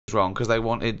wrong because they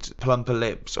wanted plumper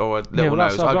lips or a little well,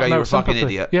 nose. Okay, you're a fucking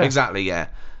idiot. Yeah. Exactly, yeah.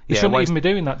 You shouldn't even be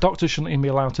doing that. Doctors shouldn't even be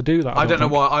allowed to do that. I don't know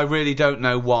why. I really don't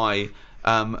know why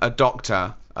a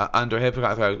doctor under a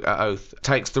Hippocratic oath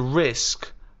takes the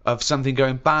risk of something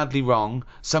going badly wrong,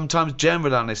 sometimes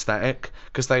general anaesthetic,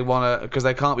 because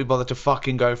they can't be bothered to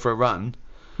fucking go for a run.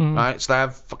 Right, so they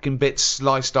have fucking bits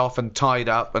sliced off and tied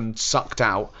up and sucked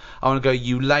out. I want to go,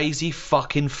 you lazy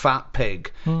fucking fat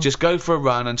pig. Just go for a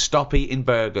run and stop eating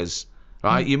burgers.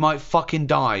 Right, you might fucking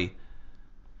die.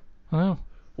 Oh.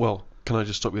 Well, can I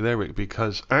just stop you there, Rick?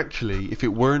 Because actually, if it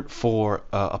weren't for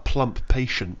a plump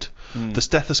patient, the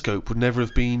stethoscope would never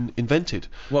have been invented.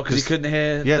 What? Because he couldn't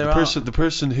hear. Yeah, the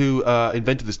person who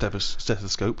invented the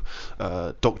stethoscope,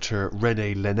 Dr.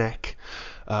 René Laennec,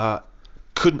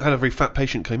 couldn't have a very fat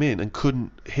patient come in and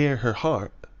couldn't hear her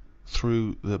heart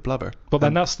through the blubber. But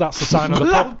then that's the sign of the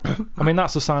problem. I mean,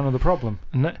 that's the sign of the problem,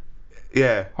 isn't it?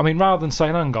 Yeah. I mean, rather than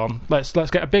saying, hang on, let's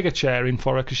get a bigger chair in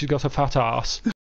for her because she's got a fat arse.